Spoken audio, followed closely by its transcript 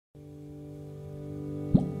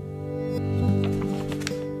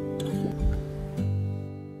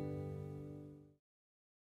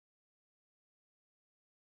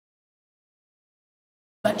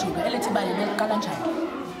bajonga elithi ibali liqala njani.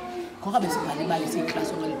 Ngoba besibhala ibali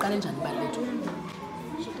siyiklasi ngoba liqala njani ibali lethu.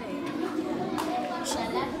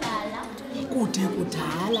 Kude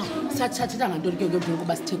kudala sathatha ngantoni ke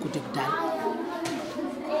ngoba sithe kude kudala.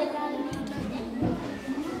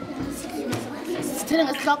 Sithele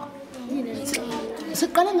ngesihloko.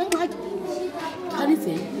 Siqala ngengxaki.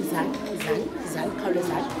 Khalize izali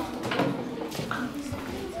khawulezana.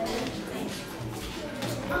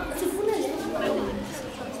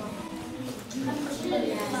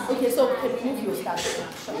 Okay, so can we move your stuff?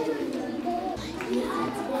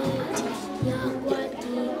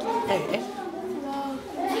 Hey.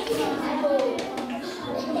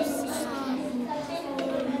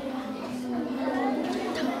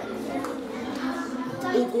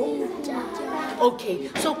 Okay,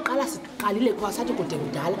 so qala siqalile kwa sathi kude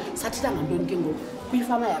kudala sathetha ngantoni ke ngoku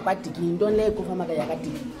kwifama yakwaDiki intoni leyo kwifama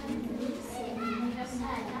yakwaDiki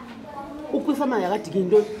ukwifama yakwaDiki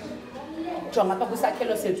intoni jonga apha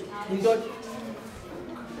kwisakhelo sethu intoni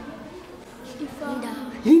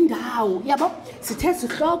indawo yabo sithe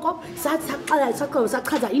sihloko sathi saqala saqala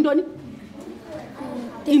sachaza intoni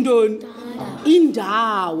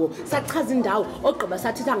indawo sachaza indawo ogqiba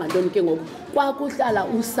sathetha ngantoni ke ngoku kwakuhlala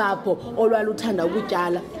usapho olwaluthanda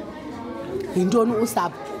ukutyala yintoni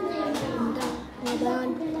usapho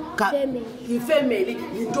ifamily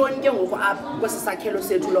yintoni ke ngoku apha kwesisakhelo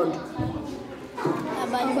sethu lonto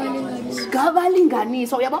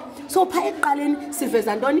ngabalinganiso yabo so pha eqaleni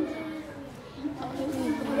siveza ntoni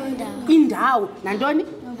indawo nantoni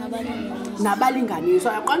nabalinganiso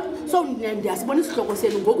yaqonda so ndiyasibona isihloko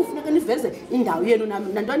senu ngoku kufuneka niveze indawo yenu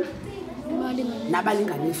nantoni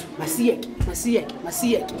nabalinganiso masiyeke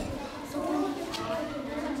siyaqala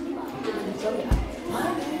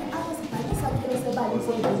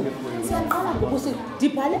ngoku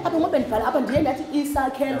ndibhale apha ngoba ndibhale apha ndiye ndathi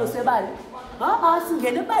isakhelo sebali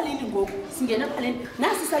singene ebalini ngoku singene ebalini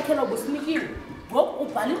nasi isakhelo businikile ngoku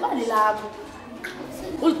ubhala ibali lakho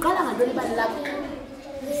uliqala ngantoni ibali lakho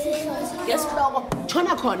ngesihloko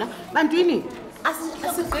tshona khona bantwini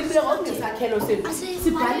asigqibile ngokungesakhelo senu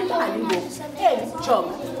sibhala ibali ngoku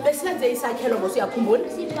jonga besenze isakhelo ngoku uyakhumbula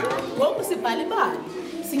ngoku sibhala ibali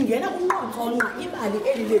singena kunqonconqa ibali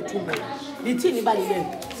eli lethu ngoku lithini ibali lenu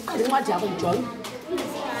incwadi yakho ndijonge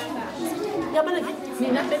yabona ke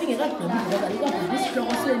mina bengekagqibile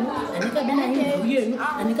isihloko senu anikabi nayo indlu yenu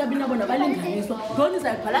anikabi nabo nabalinganiswa ntoni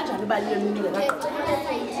izayibhala njani ibali yenu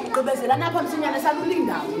gqibezelana apha msinyane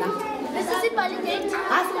salulindawo na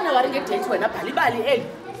asifuna wari ngedeyithi wena bhala ibali eli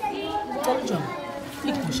cela ujonga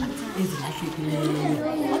iigusha ezilahlekileyo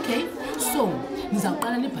okay so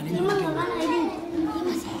nizawuqala nibhale ntoni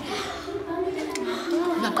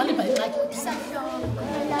nizawuqala ibhale ingxaki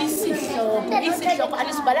isihloko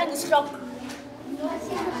anisibhalanga isihloko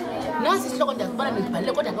nasi isihloko ndiyasibona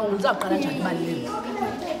ndibhalile kodwa ke ngizawuqala njani ibali lenu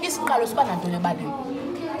isiqalo siba nantoni ebalini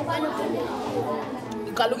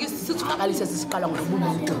kaloku sisiqakalise sisiqala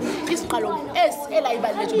ngobumuntu isiqalo ela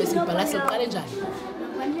ibali lethu besibhala siqale njani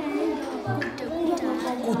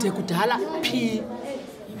kude kudala phi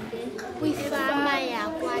kwifama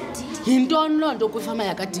yakwaDiki yintoni loo nto kwifama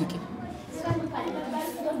yakwaDiki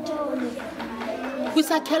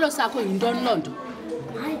kwisakhelo sakho yintoni loo nto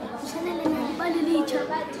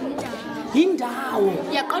yindawo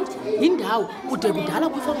yaqonda yindawo kude kudala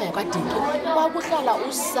kwifama yakwaDiki kwakuhlala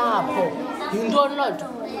usapho yintoni loo nto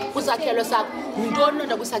kwisakhelo sakho yintoni loo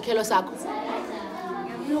nto kwisakhelo sakho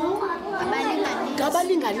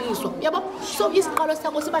ngabalinganiswa yabo so isiqalo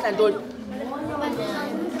sakho siba nantoni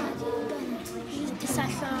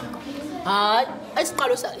hayi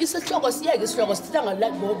isiqalo isihloko siyeke isihloko sithetha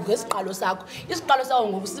ngesiqalo sakho isiqalo sakho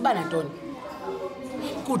ngoku siba nantoni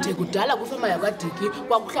kude kudala kwifama yakwaDiki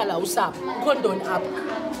kwakuhlala usapho kukho ntoni apha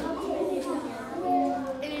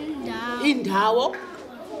indawo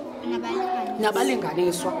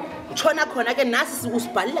nabalinganiswa tshona khona ke nasi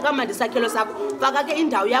usibhalile kamandi isakhelo sakho faka ke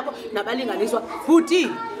indawo yakho nabalinganiswa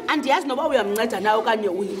futhi andiyazi noba uyamnceda nawe okanye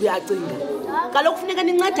uyacinga kaloku kufuneka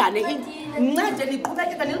nincedane nincede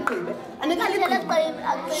niqhubekeke niligqibe anikaligqibe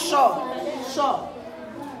sure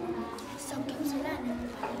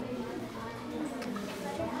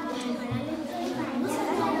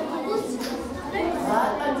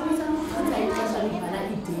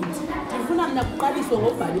ndifuna mna kuqaliswe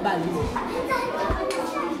ngobhala ibalini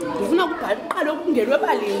ndifuna kuqala ukungelwe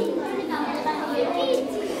ebalini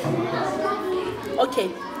okay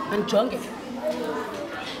mandijonge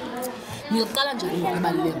niliqala njani ngoku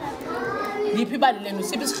ibali lenu liphi ibali lenu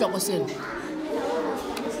siphi isihloko senu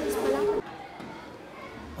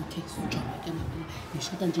okay sijonge ke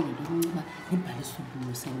nishota njengento yokunxiba nibhale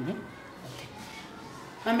isisombululo senu ne okay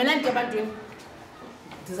mamelani ke bantwini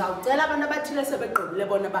ndizawucela abantu abathile sebegqibile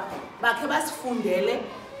bona bakhe basifundele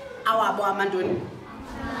awabo amantoni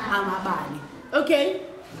amabali. Okay,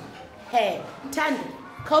 Thando,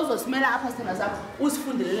 khawuzosimela apha sithanda sakho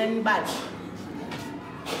usifundeleleni ibali.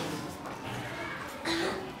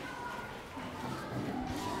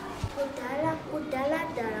 Kudala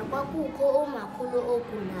kwakukho umakhulu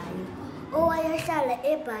ogulayo owayehlala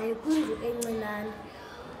eBhayi kwindlu encinane.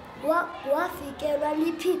 Wafikelwa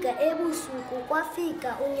liphika ebusuku,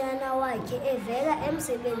 kwafika unyana wakhe evela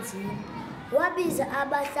emsebenzini. Wabiza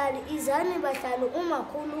abahlali, izani bahlali,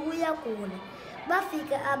 umakhulu uyagula.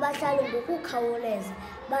 Bafika abahlali ngokukhawuleza,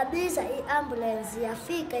 babiza iambulensi,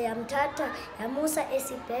 yafika yamthatha yamusa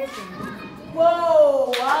esibhedlele.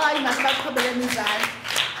 Whoa, hayi masibaqhubeleni izandla.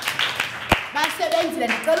 Basebenzile,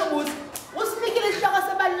 ndicela ukuthi usinikile isihloko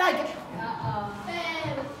sebali lakhe.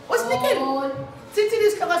 Usinikile? Sithini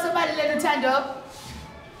isihloko sebali lenu Thando?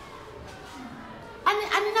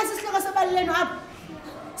 Aninaso isihloko sebali lenu apha?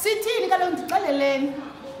 Sithini kaloku ndixeleleni?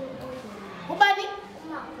 Ubani?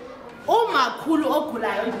 Umakhulu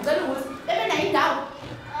ogulayo, ndicela ukuthi bebenayo indawo.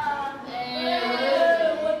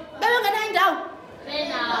 Bebengenayo indawo?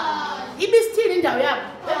 Ibisithini indawo yabo?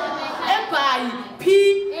 eBhayi, phi?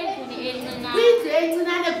 Kwindlu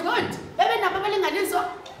encinane, good. Bebenabo abalinganiswa?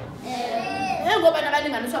 Ngoba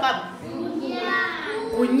nabalinganiswa babo?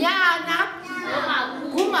 Unyana,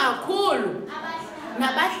 kumakhulu,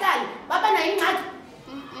 nabahlali. Baba nayo ingxaki?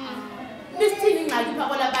 Bisithini ingxaki phaa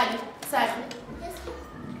kwala bali sakhe?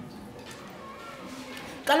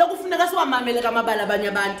 Kaloku kufuneka siwamamele kamabali abanye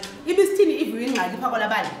abantu. Ibisithini iviwe ingxaki phaa kwala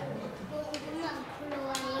bali?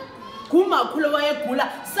 Kumakhulu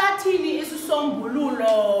wayegula. Sathini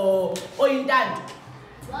isisombululo oyintando?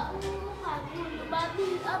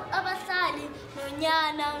 Abahlali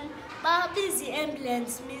nonyana babiza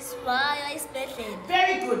i-ambulance, miss, waya esibhedlele.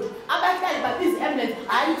 Very good. Abahlali babiza i-ambulance.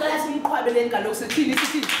 Hayi ngicela simqhwabeleni kaloku sithini.